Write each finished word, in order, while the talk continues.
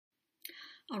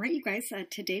All right, you guys,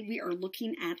 today we are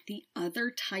looking at the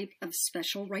other type of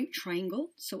special right triangle,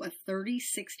 so a 30,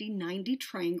 60, 90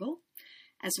 triangle,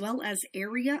 as well as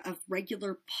area of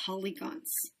regular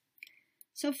polygons.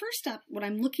 So first up, when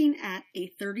I'm looking at a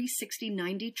 30, 60,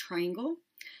 90 triangle,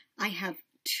 I have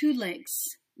two legs.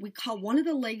 We call one of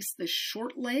the legs the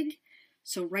short leg.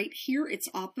 So right here, it's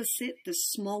opposite the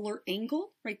smaller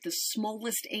angle, right? The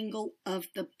smallest angle of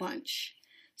the bunch.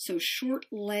 So short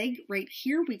leg right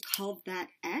here, we call that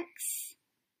X.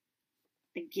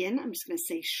 Again, I'm just going to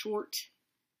say short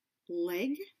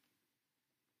leg.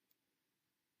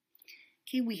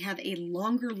 Okay, we have a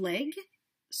longer leg.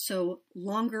 So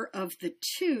longer of the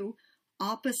two,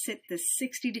 opposite the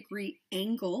 60-degree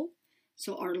angle.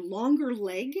 So our longer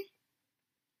leg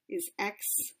is X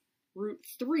root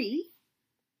 3.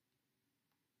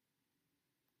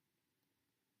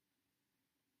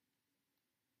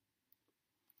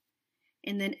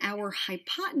 And then our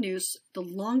hypotenuse, the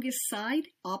longest side,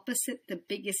 opposite the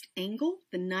biggest angle,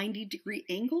 the 90-degree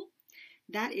angle,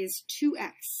 that is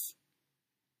 2x.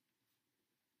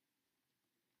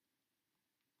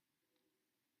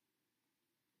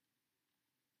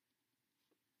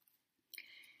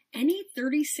 Any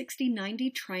 30, 60,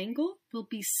 90 triangle will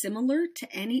be similar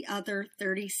to any other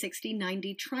 30, 60,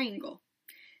 90 triangle.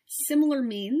 Similar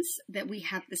means that we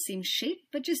have the same shape,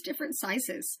 but just different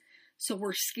sizes. So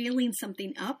we're scaling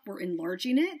something up, we're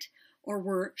enlarging it, or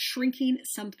we're shrinking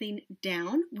something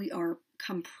down. We are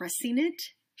compressing it,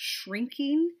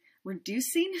 shrinking,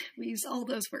 reducing. We use all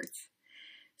those words.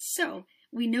 So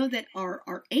we know that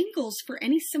our angles for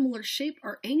any similar shape,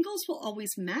 our angles will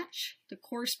always match. The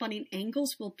corresponding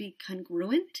angles will be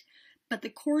congruent, but the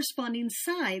corresponding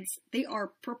sides, they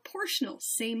are proportional,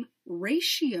 same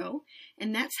ratio,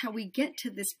 and that's how we get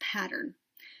to this pattern.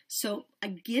 So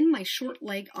again, my short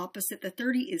leg opposite the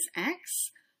 30 is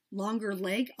X, longer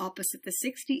leg opposite the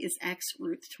 60 is X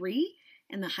root 3,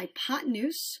 and the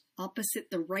hypotenuse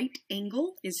opposite the right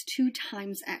angle is 2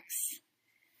 times X.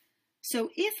 So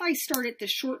if I start at the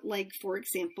short leg, for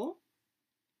example,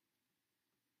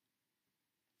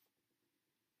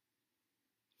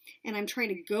 and I'm trying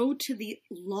to go to the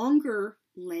longer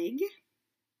leg,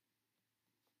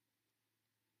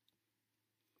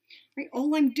 right,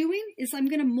 all I'm doing is I'm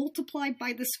going to multiply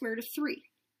by the square root of 3.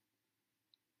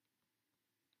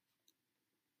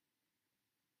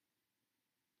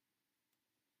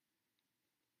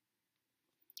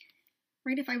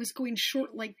 Right, if I was going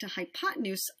short leg to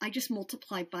hypotenuse, I just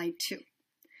multiply by 2.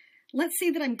 Let's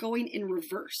say that I'm going in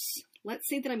reverse. Let's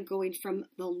say that I'm going from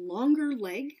the longer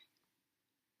leg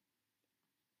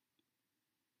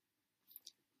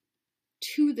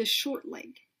to the short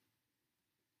leg.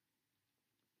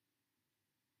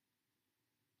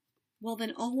 Well,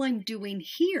 then all I'm doing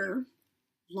here,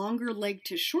 longer leg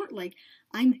to short leg,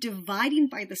 I'm dividing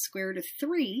by the square root of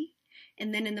 3,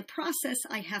 and then in the process,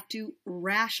 I have to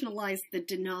rationalize the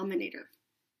denominator.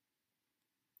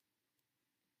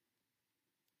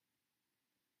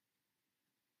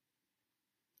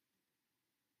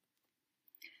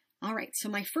 All right, so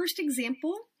my first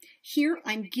example, here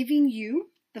I'm giving you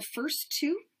the first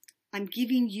two, I'm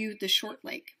giving you the short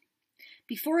leg.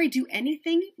 Before I do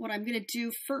anything, what I'm going to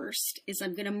do first is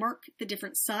I'm going to mark the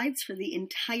different sides for the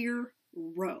entire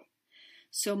row.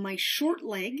 So my short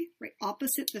leg, right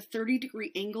opposite the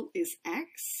 30-degree angle, is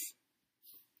X.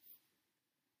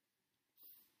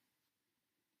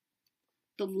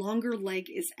 The longer leg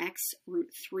is X root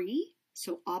 3.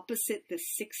 So opposite the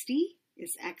 60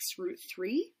 is X root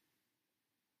 3.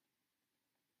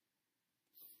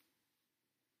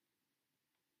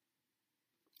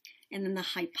 And then the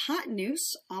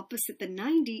hypotenuse opposite the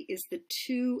 90 is the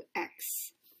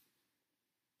 2x.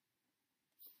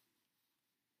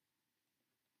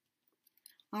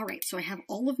 All right, so I have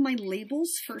all of my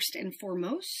labels first and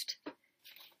foremost.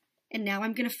 And now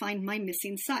I'm going to find my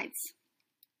missing sides.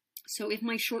 So if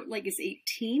my short leg is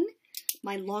 18,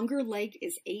 my longer leg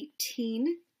is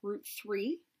 18 root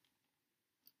 3.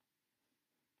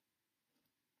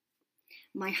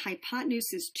 My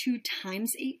hypotenuse is 2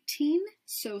 times 18,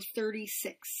 so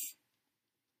 36.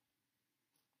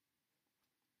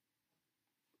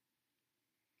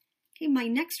 Okay, my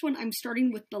next one, I'm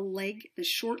starting with the leg, the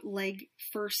short leg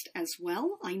first as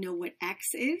well. I know what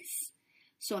X is.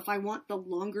 So if I want the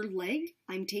longer leg,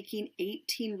 I'm taking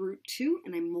 18 root 2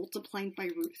 and I'm multiplying by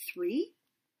root 3.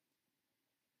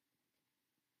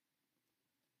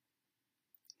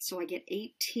 So I get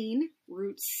 18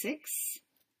 root 6.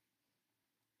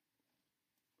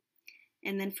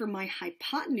 And then for my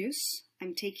hypotenuse,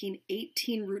 I'm taking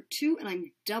 18 root 2 and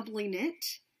I'm doubling it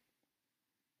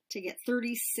to get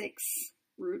 36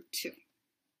 root 2.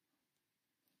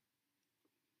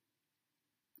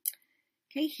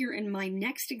 Okay, here in my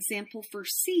next example for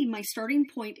C, my starting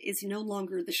point is no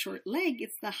longer the short leg,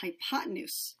 it's the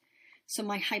hypotenuse. So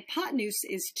my hypotenuse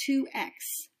is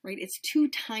 2x, right? It's 2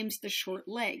 times the short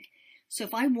leg. So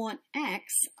if I want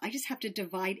x, I just have to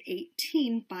divide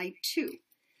 18 by 2.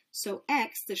 So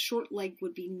x, the short leg,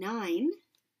 would be 9.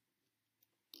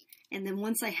 And then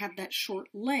once I have that short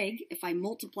leg, if I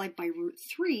multiply by root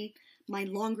 3, my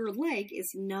longer leg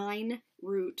is 9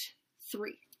 root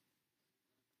 3.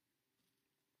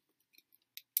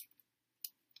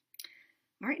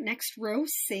 All right, next row,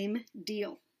 same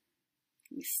deal.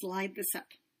 Let me slide this up.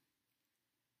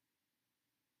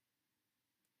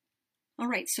 All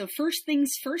right, so first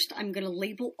things first, I'm going to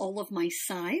label all of my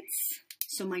sides.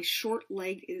 So my short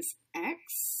leg is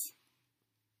x,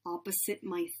 opposite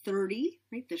my 30,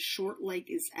 right? The short leg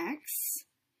is x.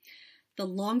 The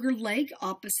longer leg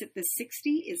opposite the 60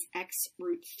 is x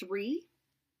root 3.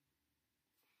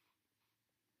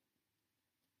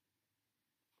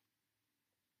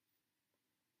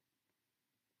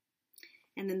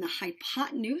 And then the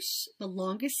hypotenuse, the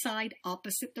longest side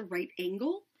opposite the right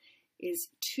angle, is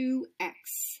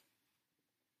 2x.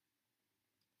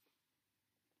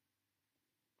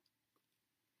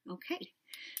 Okay,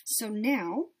 so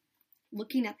now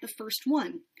looking at the first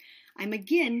one, I'm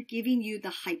again giving you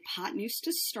the hypotenuse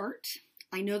to start.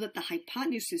 I know that the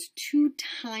hypotenuse is 2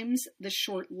 times the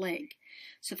short leg.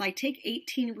 So if I take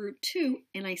 18 root 2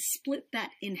 and I split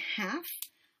that in half,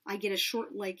 I get a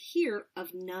short leg here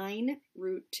of 9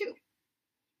 root 2.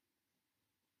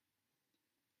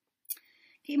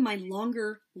 Okay, my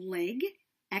longer leg,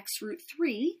 x root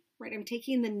 3, right, I'm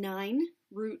taking the 9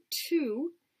 root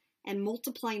 2 and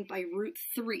multiplying by root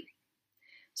 3.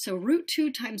 So root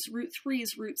 2 times root 3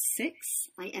 is root 6.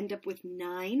 I end up with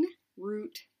 9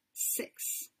 root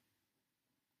 6.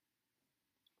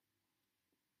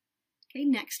 Okay,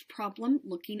 next problem,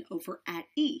 looking over at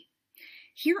E.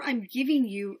 Here I'm giving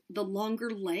you the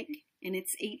longer leg, and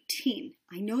it's 18.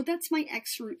 I know that's my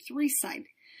x root 3 side.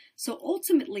 So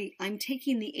ultimately, I'm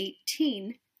taking the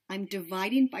 18, I'm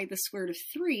dividing by the square root of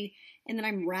 3, and then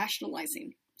I'm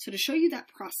rationalizing. So to show you that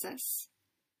process,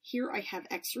 here I have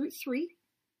x root 3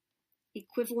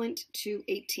 equivalent to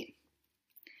 18.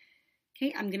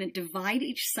 Okay, I'm going to divide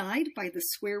each side by the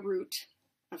square root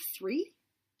of 3.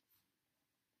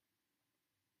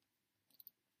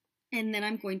 And then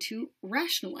I'm going to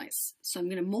rationalize. So I'm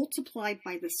going to multiply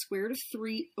by the square root of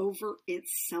 3 over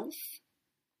itself.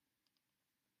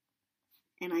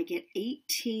 And I get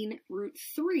 18 root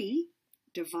 3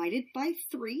 divided by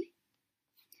 3.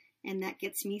 And that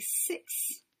gets me 6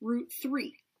 root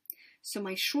 3. So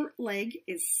my short leg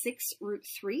is 6 root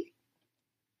 3.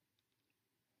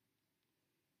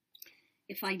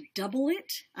 If I double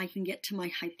it, I can get to my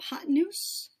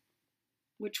hypotenuse,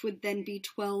 which would then be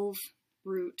 12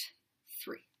 root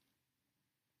 3.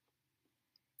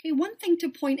 Okay, one thing to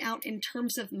point out in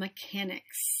terms of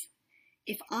mechanics.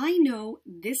 If I know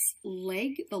this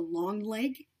leg, the long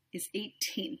leg, is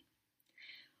 18,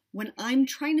 when I'm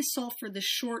trying to solve for the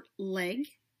short leg,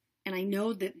 and I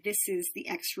know that this is the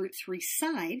x root 3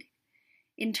 side,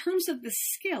 in terms of the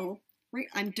skill, right,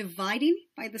 I'm dividing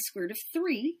by the square root of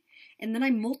 3, and then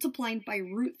I'm multiplying by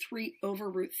root 3 over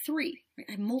root 3. Right?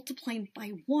 I'm multiplying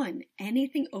by 1.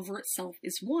 Anything over itself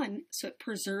is 1, so it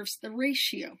preserves the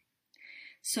ratio.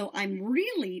 So I'm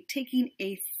really taking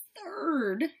a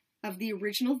third of the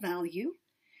original value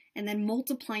and then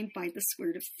multiplying by the square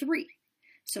root of 3.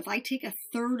 So if I take a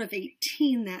third of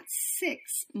 18, that's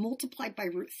 6, multiplied by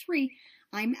root 3,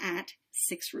 I'm at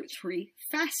 6 root 3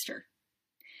 faster.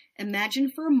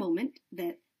 Imagine for a moment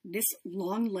that this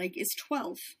long leg is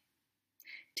 12.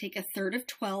 Take a third of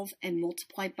 12 and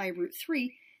multiply by root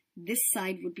 3. This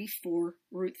side would be 4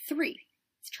 root 3.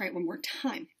 Let's try it one more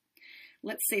time.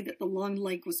 Let's say that the long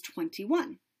leg was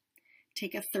 21.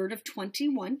 Take a third of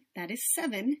 21, that is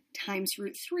 7, times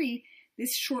root 3.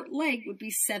 This short leg would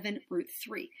be 7 root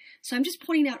 3. So I'm just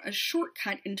pointing out a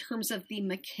shortcut in terms of the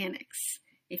mechanics.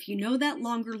 If you know that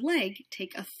longer leg,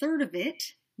 take a third of it,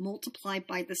 multiply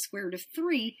by the square root of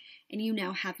 3, and you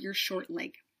now have your short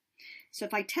leg. So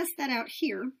if I test that out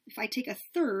here, if I take a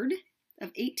third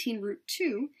of 18 root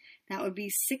 2, that would be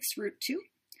 6 root 2.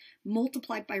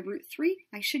 Multiplied by root 3,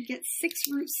 I should get 6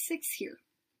 root 6 here.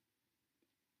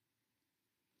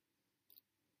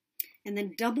 And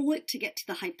then double it to get to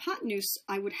the hypotenuse,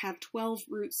 I would have 12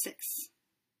 root 6.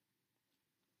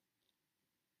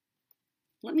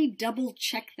 Let me double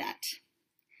check that.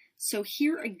 So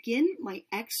here again, my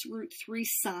x root 3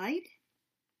 side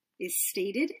is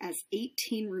stated as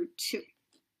 18 root 2.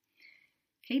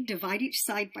 Okay, divide each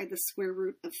side by the square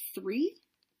root of 3.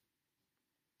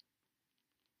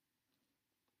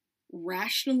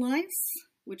 rationalize,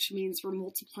 which means we're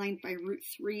multiplying by root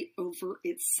 3 over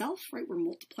itself, right? We're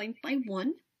multiplying by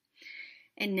 1.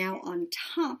 And now on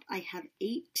top, I have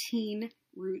 18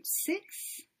 root 6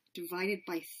 divided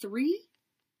by 3,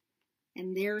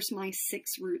 and there's my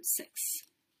 6 root 6.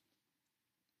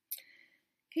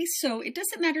 Okay, so it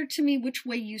doesn't matter to me which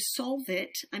way you solve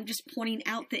it. I'm just pointing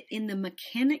out that in the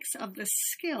mechanics of the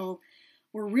skill,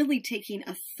 we're really taking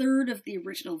a third of the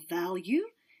original value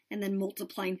and then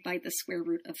multiplying by the square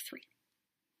root of 3.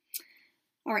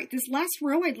 All right, this last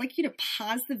row, I'd like you to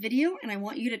pause the video and I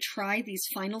want you to try these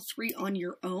final 3 on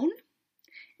your own.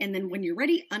 And then when you're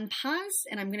ready, unpause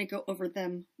and I'm going to go over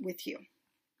them with you.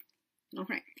 All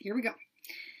right, here we go.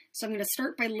 So I'm going to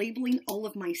start by labeling all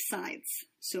of my sides.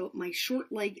 So my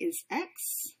short leg is X,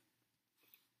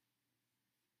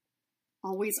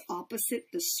 always opposite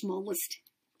the smallest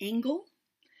angle.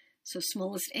 So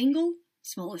smallest angle,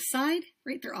 smallest side,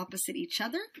 right? They're opposite each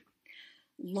other.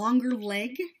 Longer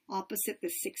leg, opposite the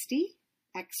 60,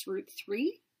 X root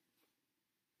 3.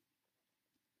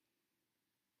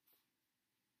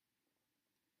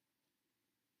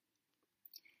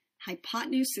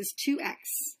 Hypotenuse is 2x.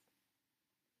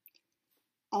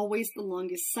 Always the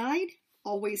longest side,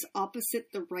 always opposite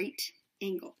the right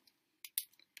angle.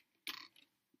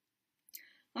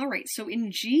 All right, so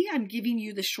in G, I'm giving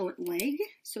you the short leg.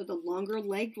 So the longer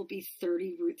leg will be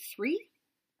 30 root 3.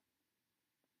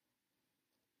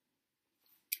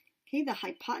 Okay, the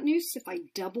hypotenuse, if I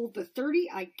double the 30,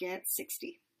 I get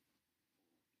 60.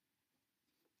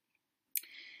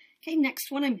 Okay, next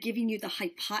one, I'm giving you the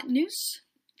hypotenuse,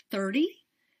 30.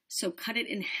 So cut it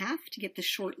in half to get the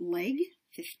short leg,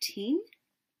 15.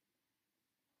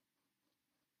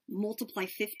 Multiply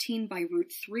 15 by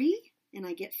root 3, and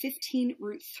I get 15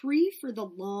 root 3 for the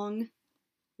long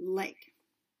leg.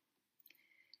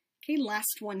 Okay,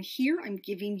 last one here, I'm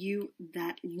giving you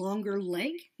that longer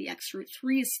leg. The x root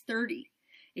 3 is 30.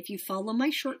 If you follow my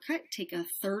shortcut, take a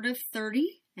third of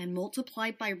 30 and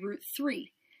multiply by root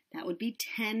 3. That would be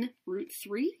 10 root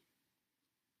 3.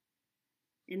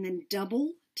 And then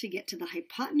double to get to the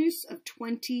hypotenuse of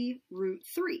 20 root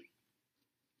 3.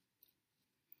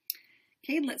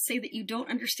 Okay, let's say that you don't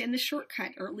understand the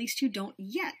shortcut, or at least you don't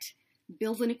yet.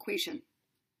 Build an equation.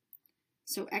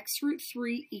 So x root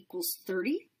 3 equals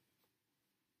 30.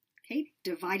 Okay,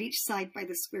 divide each side by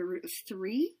the square root of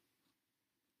 3.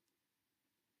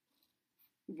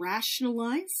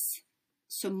 Rationalize,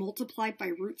 so multiply by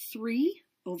root 3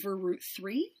 over root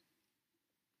 3.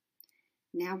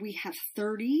 Now we have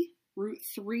 30 root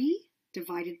 3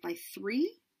 divided by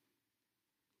 3.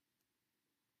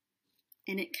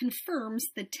 And it confirms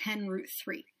the 10 root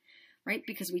 3, right?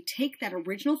 Because we take that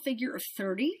original figure of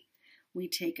 30, we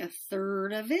take a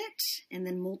third of it, and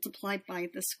then multiply by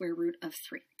the square root of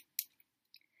 3.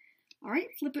 All right,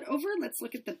 flip it over. Let's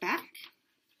look at the back.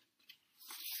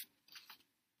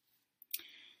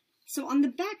 So on the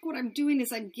back, what I'm doing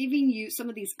is I'm giving you some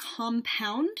of these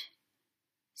compound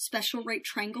special right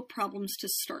triangle problems to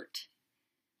start.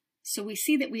 So we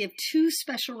see that we have 2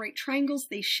 special right triangles.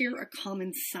 They share a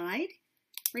common side,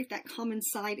 right? That common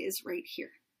side is right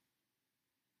here.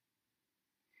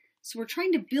 So we're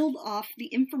trying to build off the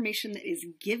information that is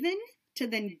given to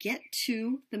then get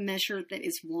to the measure that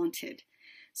is wanted.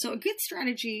 So a good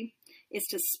strategy is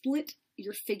to split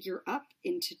your figure up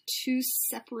into 2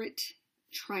 separate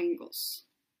triangles.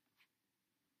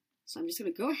 So I'm just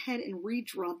going to go ahead and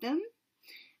redraw them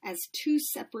as 2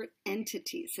 separate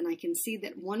entities. And I can see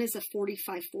that one is a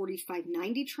 45, 45,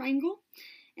 90 triangle,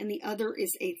 and the other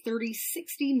is a 30,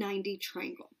 60, 90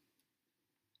 triangle.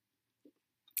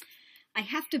 I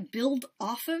have to build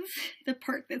off of the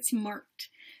part that's marked.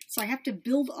 So I have to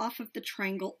build off of the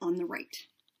triangle on the right.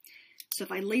 So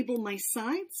if I label my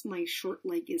sides, my short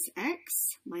leg is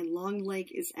x, my long leg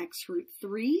is x root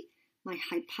 3, my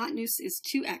hypotenuse is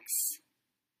 2x.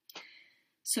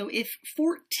 So if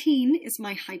 14 is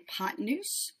my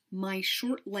hypotenuse, my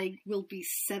short leg will be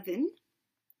 7,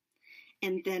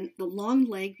 and then the long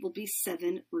leg will be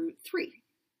 7 root 3.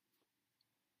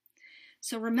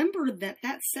 So remember that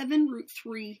that 7 root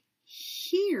 3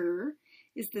 here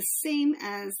is the same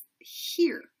as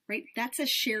here, right? That's a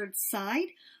shared side.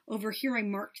 Over here I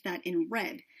marked that in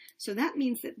red. So that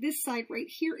means that this side right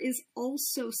here is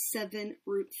also 7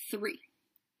 root 3.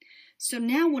 So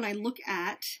now when I look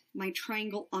at my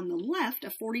triangle on the left, a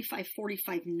 45,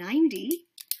 45, 90,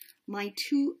 my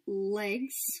 2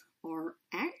 legs are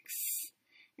x,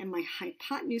 and my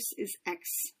hypotenuse is x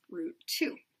root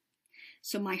 2.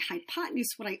 So my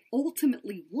hypotenuse, what I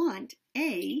ultimately want,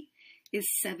 A, is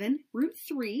 7 root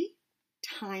 3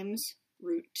 times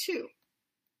root 2,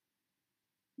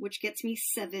 which gets me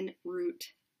 7 root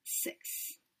 6.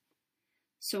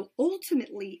 So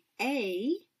ultimately,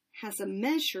 A has a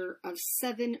measure of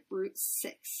 7 root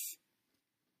 6.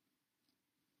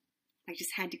 I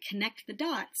just had to connect the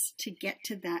dots to get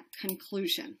to that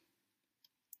conclusion.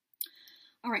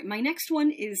 All right, my next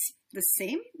one is the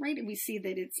same, right? And we see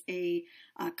that it's a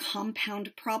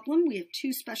compound problem. We have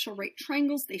two special right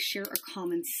triangles. They share a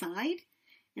common side,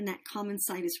 and that common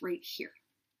side is right here.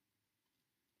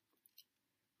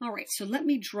 All right, so let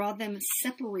me draw them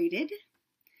separated.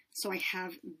 So I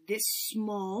have this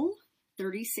small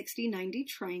 30, 60, 90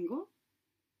 triangle.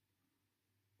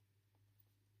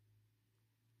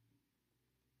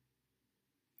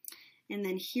 And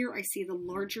then here I see the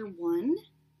larger one,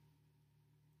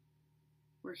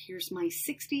 where here's my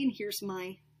 60 and here's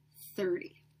my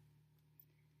 30.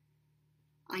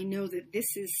 I know that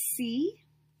this is C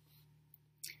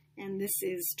and this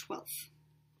is 12.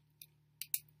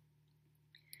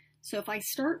 So if I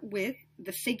start with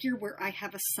the figure where I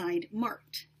have a side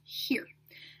marked here,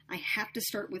 I have to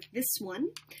start with this one.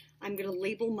 I'm going to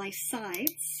label my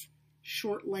sides.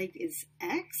 Short leg is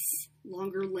x,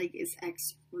 longer leg is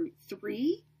x root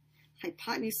 3,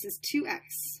 hypotenuse is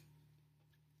 2x.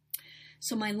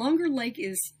 So my longer leg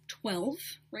is 12,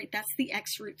 right? That's the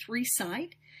x root 3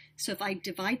 side. So if I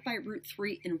divide by root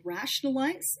 3 and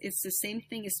rationalize, it's the same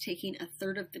thing as taking a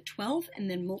third of the 12 and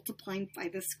then multiplying by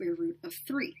the square root of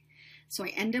 3. So I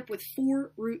end up with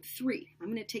 4 root 3. I'm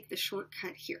going to take the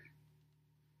shortcut here.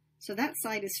 So that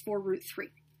side is 4 root 3.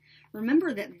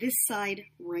 Remember that this side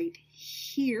right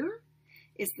here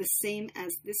is the same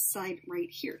as this side right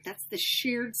here. That's the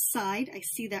shared side. I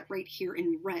see that right here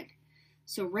in red.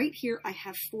 So right here I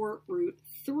have 4 root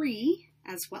 3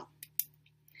 as well.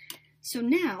 So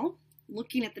now,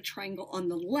 looking at the triangle on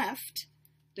the left,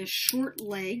 the short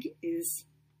leg is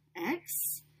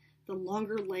x, the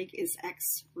longer leg is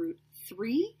x root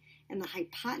 3, and the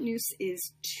hypotenuse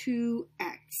is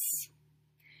 2x.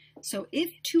 So if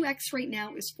 2x right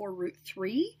now is 4 root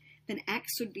 3, then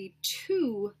x would be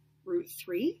 2 root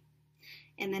 3.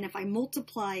 And then if I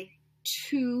multiply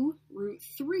 2 root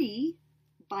 3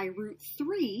 by root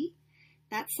 3,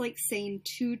 that's like saying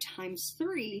 2 times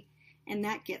 3, and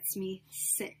that gets me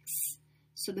 6.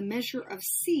 So the measure of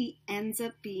C ends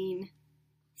up being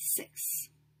 6.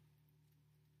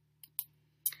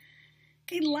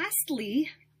 Okay, lastly,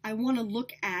 I want to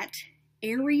look at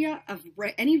area of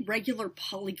any regular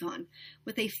polygon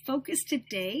with a focus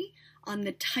today on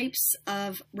the types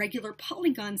of regular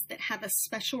polygons that have a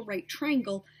special right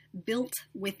triangle built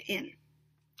within.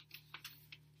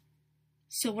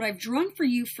 So what I've drawn for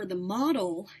you for the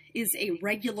model is a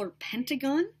regular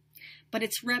pentagon, but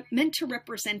it's meant to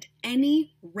represent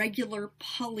any regular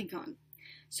polygon.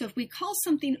 So if we call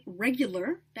something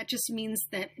regular, that just means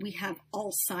that we have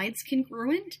all sides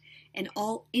congruent and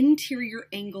all interior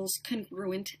angles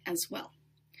congruent as well.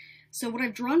 So what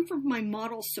I've drawn for my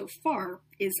model so far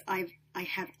is I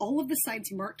have all of the sides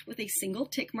marked with a single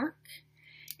tick mark.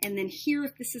 And then here,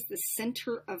 if this is the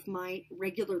center of my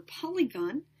regular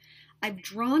polygon, I've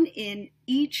drawn in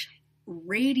each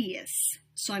radius.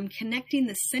 So I'm connecting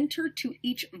the center to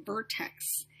each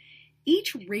vertex.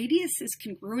 Each radius is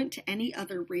congruent to any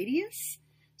other radius.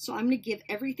 So I'm going to give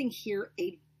everything here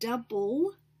a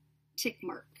double tick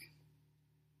mark.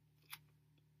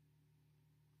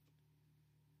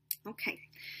 Okay,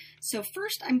 so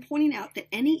first I'm pointing out that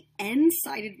any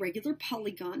n-sided regular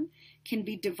polygon can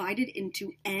be divided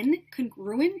into n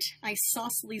congruent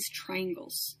isosceles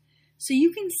triangles. So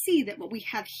you can see that what we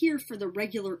have here for the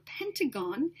regular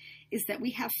pentagon is that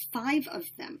we have 5 of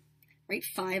them, right?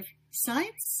 5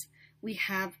 sides. We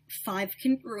have 5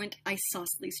 congruent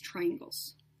isosceles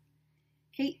triangles.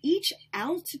 Okay, each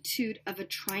altitude of a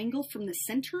triangle from the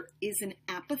center is an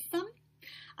apothem.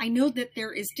 I know that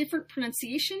there is different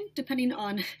pronunciation depending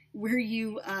on where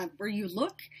you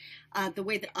look. The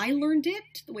way that I learned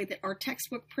it, the way that our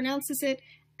textbook pronounces it,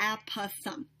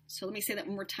 apothem. So let me say that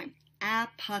one more time,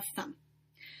 apothem.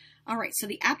 All right, so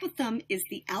the apothem is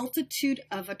the altitude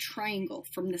of a triangle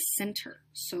from the center.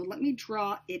 So let me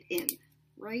draw it in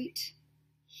right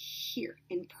here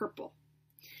in purple.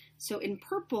 So in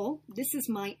purple, this is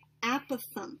my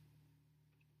apothem.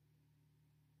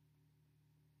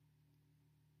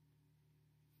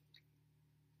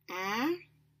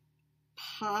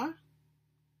 Apothem.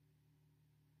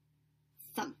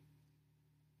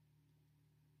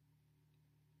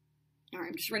 All right,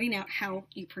 I'm just writing out how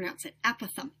you pronounce it,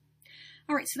 apothem.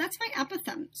 All right, so that's my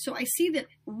apothem. So I see that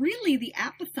really the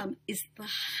apothem is the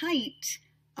height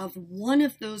of one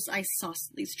of those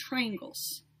isosceles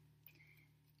triangles.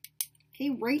 Okay,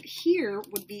 right here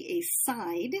would be a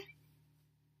side.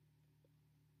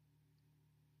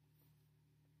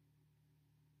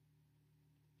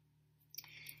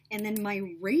 And then my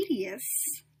radius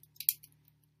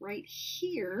right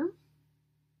here,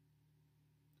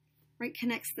 right,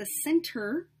 connects the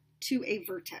center to a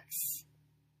vertex.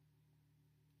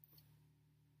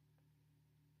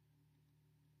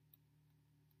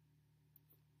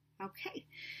 Okay,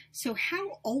 so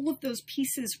how all of those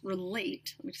pieces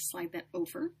relate, let me just slide that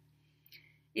over,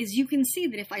 is you can see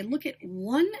that if I look at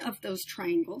one of those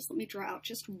triangles, let me draw out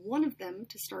just one of them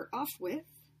to start off with,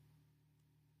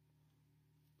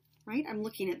 right? I'm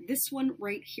looking at this one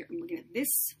right here. I'm looking at this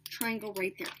triangle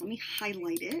right there. Let me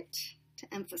highlight it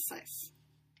to emphasize.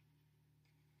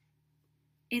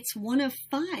 It's one of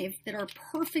 5 that are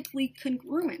perfectly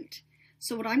congruent.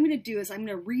 So what I'm going to do is I'm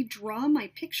going to redraw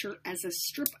my picture as a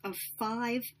strip of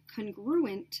 5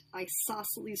 congruent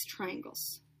isosceles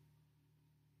triangles.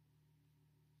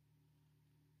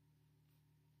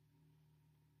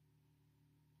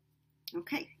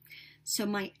 Okay, so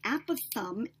my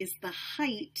apithumb is the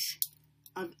height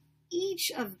of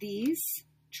each of these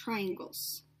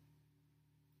triangles.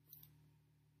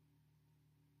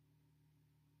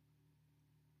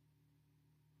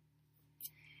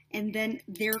 And then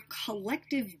their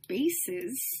collective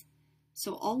bases,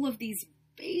 so all of these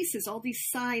bases, all these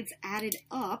sides added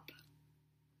up,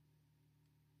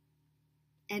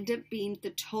 end up being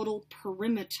the total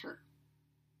perimeter.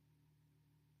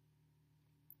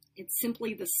 It's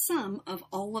simply the sum of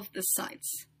all of the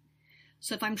sides.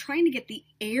 So if I'm trying to get the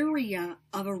area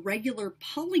of a regular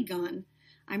polygon,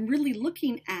 I'm really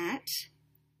looking at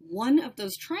one of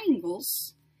those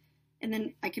triangles, and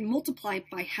then I can multiply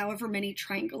by however many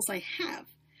triangles I have,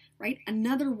 right?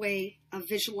 Another way of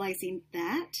visualizing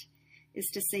that is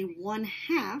to say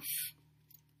 1/2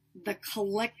 the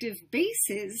collective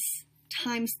bases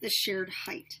times the shared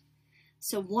height.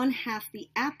 So 1/2 the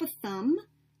apithumb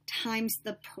times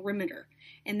the perimeter.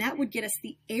 And that would get us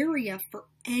the area for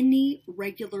any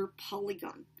regular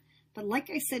polygon. But like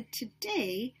I said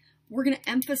today, we're going to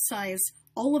emphasize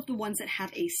all of the ones that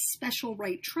have a special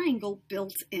right triangle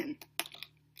built in.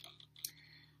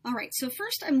 All right, so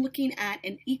first I'm looking at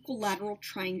an equilateral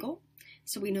triangle.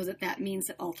 So we know that that means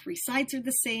that all 3 sides are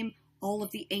the same, all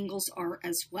of the angles are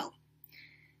as well.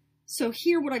 So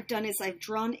here what I've done is I've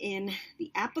drawn in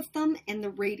the apithumb and the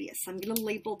radius. I'm going to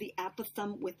label the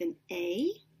apithumb with an A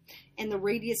and the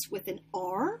radius with an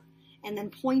R, and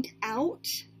then point out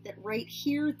that right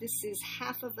here this is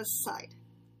 1/2 of a side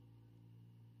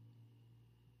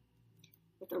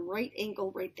with a right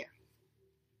angle right there.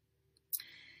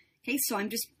 Okay, so I'm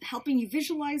just helping you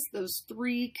visualize those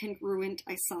 3 congruent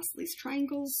isosceles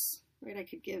triangles, right? I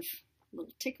could give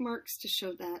little tick marks to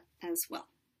show that as well.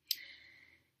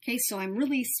 Okay, so I'm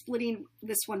really splitting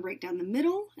this one right down the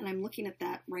middle, and I'm looking at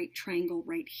that right triangle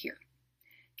right here.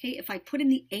 Okay, if I put in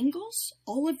the angles,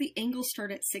 all of the angles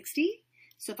start at 60.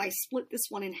 So if I split this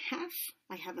one in half,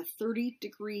 I have a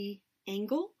 30-degree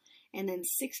angle, and then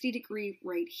 60-degree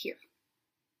right here.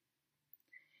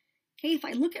 Okay, if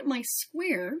I look at my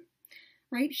square,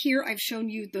 right here I've shown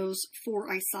you those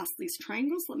 4 isosceles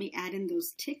triangles. Let me add in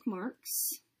those tick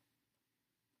marks.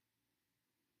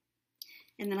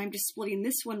 And then I'm just splitting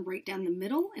this one right down the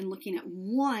middle and looking at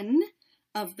one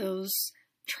of those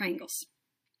triangles.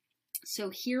 So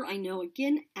here I know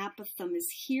again, apithumb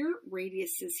is here,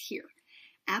 radius is here.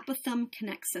 Apithumb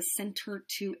connects a center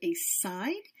to a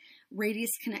side,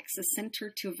 radius connects a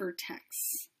center to a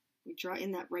vertex. We draw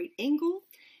in that right angle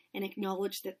and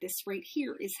acknowledge that this right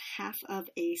here is 1/2 of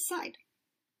a side.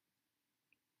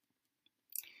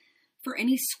 For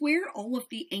any square, all of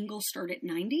the angles start at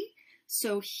 90.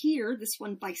 So here, this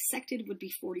one bisected would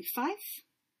be 45,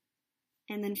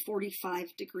 and then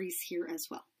 45 degrees here as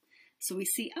well. So we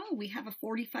see, oh, we have a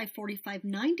 45, 45,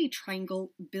 90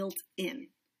 triangle built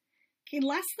in. Okay,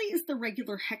 lastly is the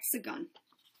regular hexagon.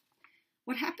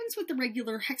 What happens with the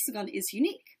regular hexagon is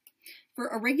unique. For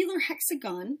a regular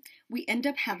hexagon, we end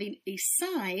up having a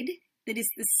side that is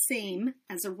the same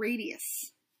as a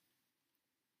radius.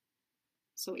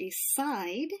 So a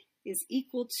side is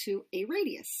equal to a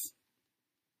radius.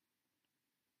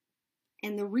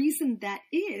 And the reason that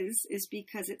is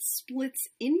because it splits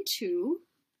into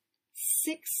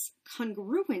 6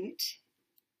 congruent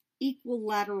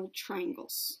equilateral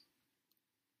triangles.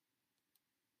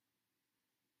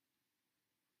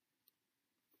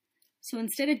 So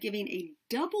instead of giving a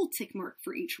double tick mark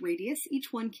for each radius,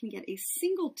 each one can get a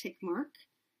single tick mark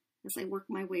as I work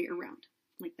my way around,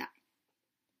 like that.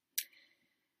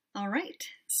 All right,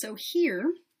 so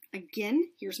here,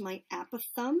 again, here's my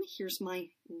apithumb, here's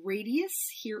my radius,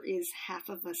 here is 1/2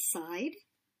 of a side.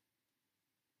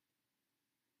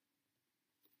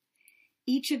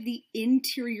 Each of the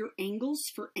interior angles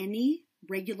for any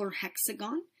regular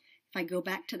hexagon, If I go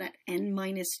back to that n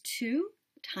minus 2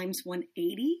 times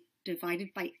 180 divided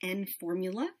by n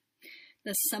formula,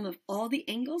 the sum of all the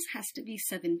angles has to be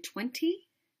 720.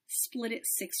 Split it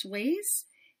 6 ways.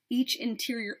 Each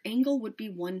interior angle would be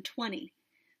 120.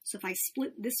 So if I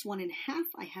split this one in half,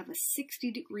 I have a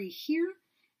 60 degree here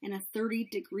and a 30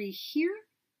 degree here.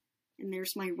 And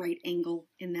there's my right angle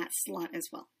in that slot as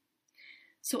well.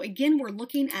 So again, we're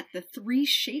looking at the 3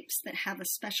 shapes that have a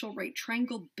special right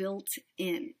triangle built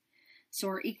in. So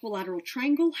our equilateral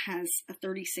triangle has a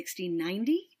 30, 60,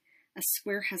 90. A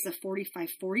square has a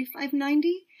 45, 45,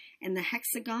 90. And the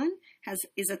hexagon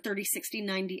is a 30, 60,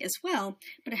 90 as well,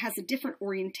 but it has a different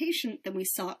orientation than we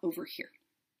saw over here.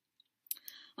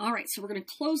 All right, so we're going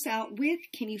to close out with,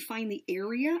 can you find the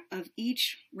area of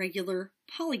each regular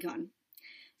polygon?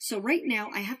 So right now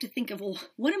I have to think of, well,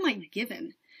 what am I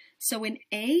given? So in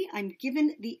A, I'm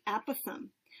given the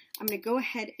apothem. I'm going to go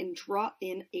ahead and draw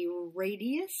in a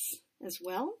radius as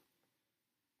well,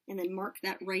 and then mark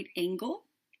that right angle.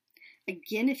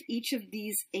 Again, if each of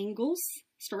these angles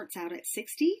starts out at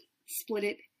 60, split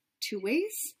it 2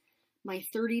 ways. My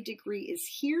 30 degree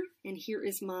is here, and here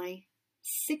is my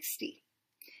 60.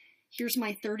 Here's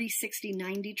my 30, 60,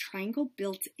 90 triangle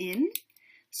built in.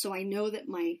 So I know that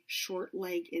my short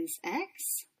leg is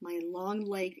x, my long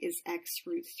leg is x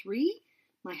root 3,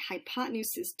 my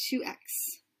hypotenuse is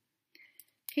 2x.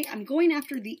 Okay, I'm going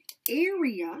after the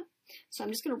area, so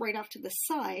I'm just going to write off to the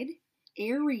side.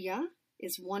 Area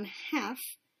is 1/2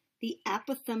 the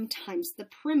apothem times the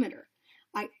perimeter.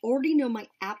 I already know my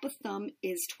apothem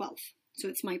is 12, so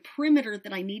it's my perimeter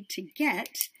that I need to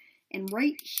get, and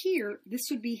right here, this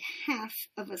would be half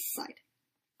of a side.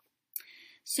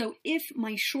 So if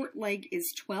my short leg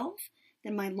is 12,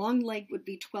 then my long leg would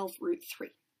be 12 root 3.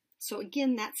 So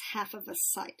again, that's half of a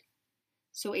side.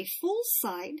 So a full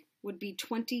side would be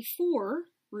 24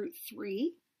 root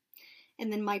 3.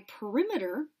 And then my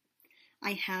perimeter,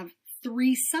 I have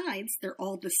 3 sides. They're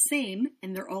all the same,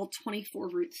 and they're all 24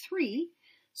 root 3.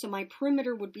 So my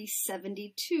perimeter would be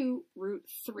 72 root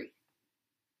 3.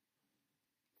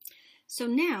 So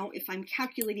now, if I'm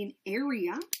calculating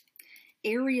area,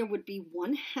 area would be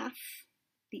 1/2.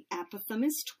 The apothem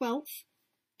is 12.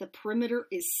 The perimeter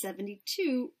is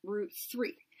 72 root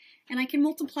 3. And I can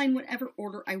multiply in whatever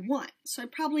order I want. So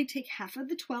I'd probably take half of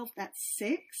the 12, that's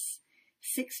 6.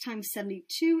 6 times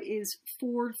 72 is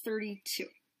 432.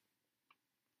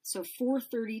 So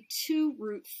 432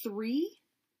 root 3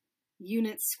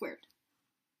 units squared.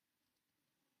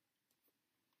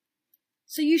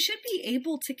 So you should be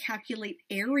able to calculate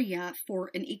area for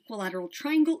an equilateral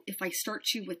triangle if I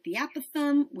start you with the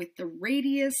apothem, with the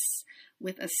radius,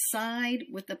 with a side,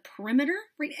 with a perimeter,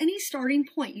 right? Any starting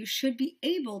point, you should be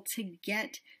able to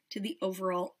get to the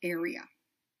overall area.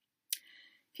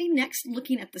 Okay, next,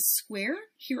 looking at the square,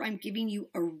 here I'm giving you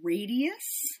a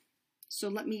radius. So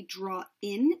let me draw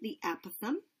in the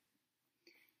apothem.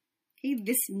 Okay,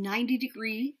 this 90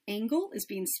 degree angle is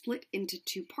being split into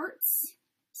 2 parts.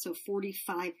 So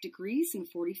 45 degrees and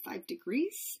 45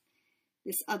 degrees.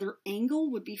 This other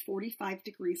angle would be 45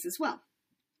 degrees as well.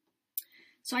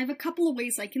 So I have a couple of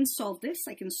ways I can solve this.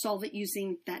 I can solve it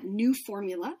using that new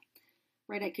formula,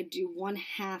 right? I could do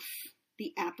 1/2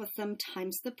 the apothem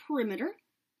times the perimeter,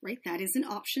 right? That is an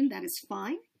option, that is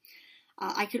fine.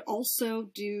 I could also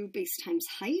do base times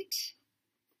height,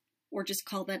 or just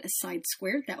call that a side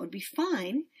squared, that would be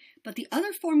fine. But the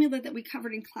other formula that we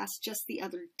covered in class just the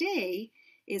other day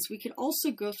is we could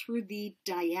also go through the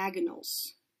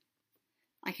diagonals.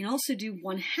 I can also do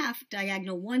 1/2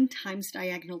 diagonal 1 times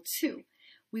diagonal 2.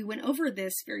 We went over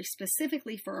this very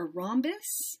specifically for a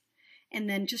rhombus, and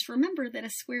then just remember that a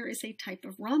square is a type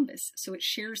of rhombus, so it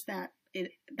shares that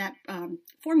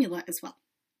formula as well.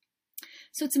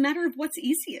 So it's a matter of what's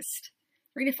easiest,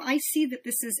 right? If I see that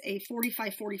this is a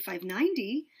 45, 45,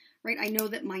 90, right, I know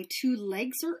that my 2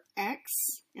 legs are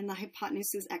x, and the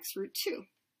hypotenuse is x root 2.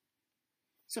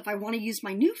 So if I want to use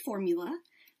my new formula,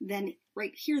 then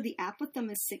right here the apothem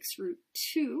is 6 root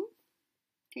 2.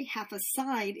 Okay, half a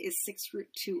side is 6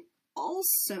 root 2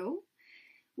 also,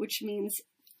 which means,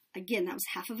 again, that was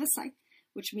half of a side,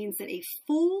 which means that a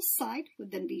full side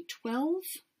would then be 12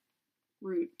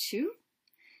 root 2.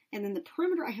 And then the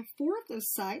perimeter, I have 4 of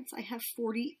those sides. I have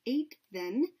 48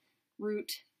 then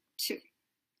root 2.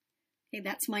 Okay,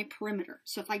 that's my perimeter.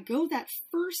 So if I go that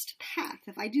first path,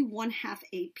 if I do 1/2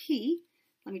 AP,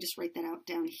 let me just write that out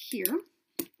down here.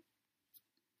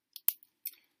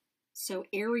 So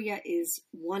area is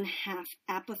 1/2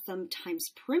 apothem times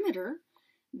perimeter.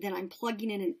 Then I'm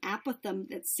plugging in an apothem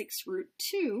that's 6 root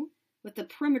 2 with a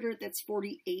perimeter that's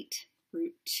 48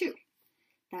 root 2.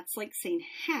 That's like saying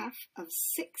half of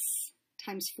 6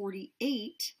 times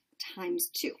 48 times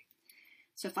 2.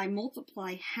 So if I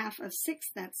multiply half of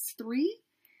 6, that's 3.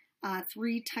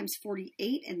 3 times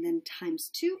 48 and then times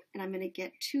 2, and I'm going to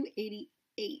get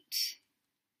 288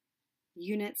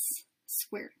 units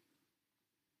squared.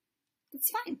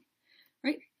 That's fine,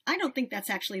 right? I don't think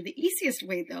that's actually the easiest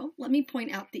way, though. Let me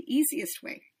point out the easiest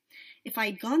way. If I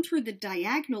had gone through the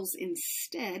diagonals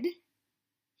instead,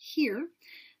 here,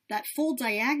 that full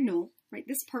diagonal, right,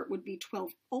 this part would be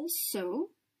 12 also,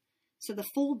 so the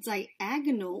full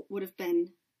diagonal would have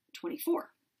been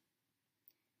 24.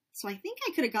 So I think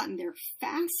I could have gotten there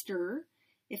faster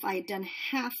if I had done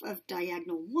half of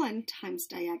diagonal 1 times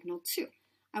diagonal 2.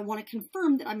 I want to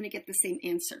confirm that I'm going to get the same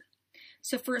answer.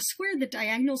 So for a square, the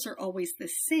diagonals are always the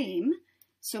same.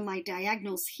 So my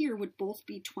diagonals here would both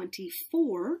be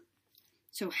 24.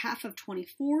 So half of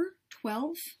 24,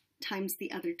 12 times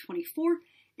the other 24,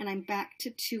 and I'm back to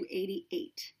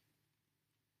 288.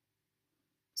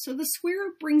 So the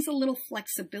square brings a little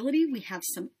flexibility. We have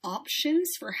some options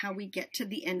for how we get to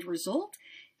the end result.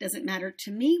 Doesn't matter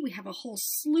to me. We have a whole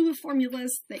slew of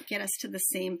formulas that get us to the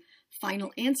same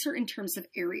final answer in terms of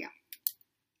area.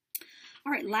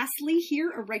 All right, lastly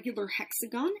here, a regular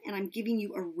hexagon, and I'm giving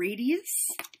you a radius.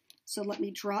 So let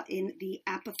me draw in the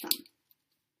apothem.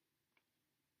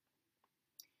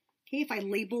 Okay, if I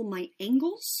label my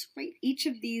angles, right, each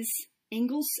of these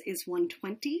angles is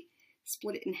 120.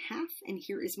 Split it in half, and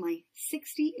here is my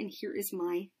 60, and here is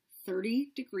my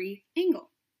 30-degree angle.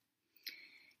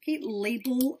 Okay,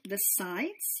 label the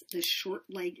sides. The short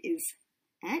leg is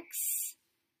x,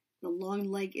 the long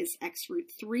leg is x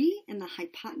root 3, and the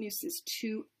hypotenuse is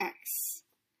 2x.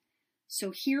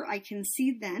 So here I can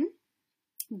see then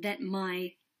that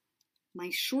my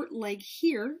short leg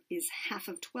here is half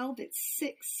of 12, it's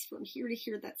 6. From here to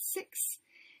here, that's 6.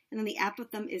 And then the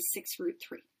apothem is 6 root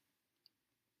 3.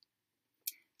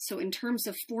 So in terms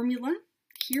of formula,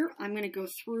 here I'm going to go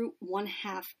through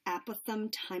 1/2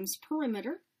 apothem times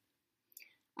perimeter.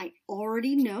 I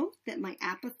already know that my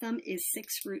apothem is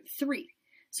 6 root 3.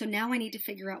 So now I need to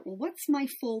figure out, well, what's my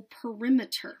full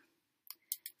perimeter?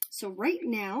 So right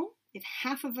now, if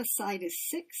half of a side is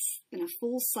 6, then a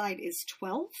full side is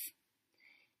 12.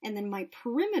 And then my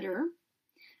perimeter,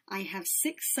 I have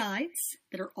 6 sides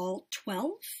that are all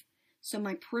 12. So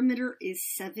my perimeter is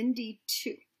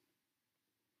 72.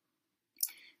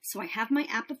 So I have my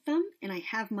apothem and I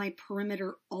have my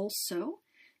perimeter also.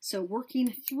 So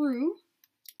working through,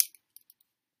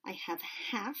 I have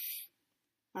half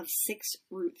of 6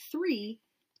 root 3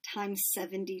 times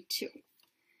 72.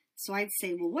 So I'd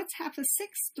say, well, what's half of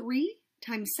 6? 3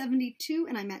 times 72,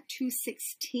 and I'm at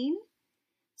 216.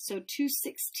 So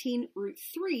 216 root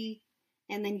 3,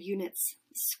 and then units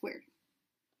squared.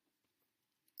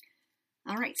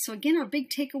 All right, so again, our big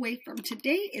takeaway from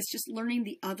today is just learning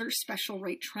the other special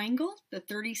right triangle, the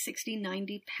 30, 60,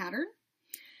 90 pattern,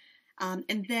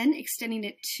 and then extending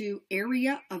it to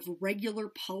area of regular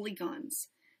polygons.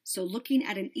 So looking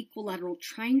at an equilateral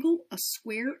triangle, a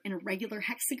square, and a regular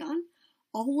hexagon,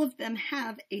 all of them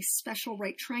have a special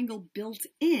right triangle built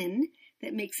in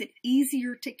that makes it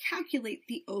easier to calculate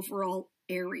the overall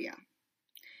area.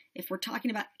 If we're talking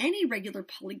about any regular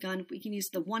polygon, we can use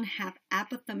the 1/2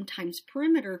 apothem times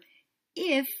perimeter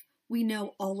if we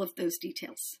know all of those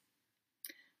details.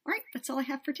 All right, that's all I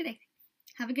have for today.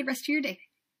 Have a good rest of your day.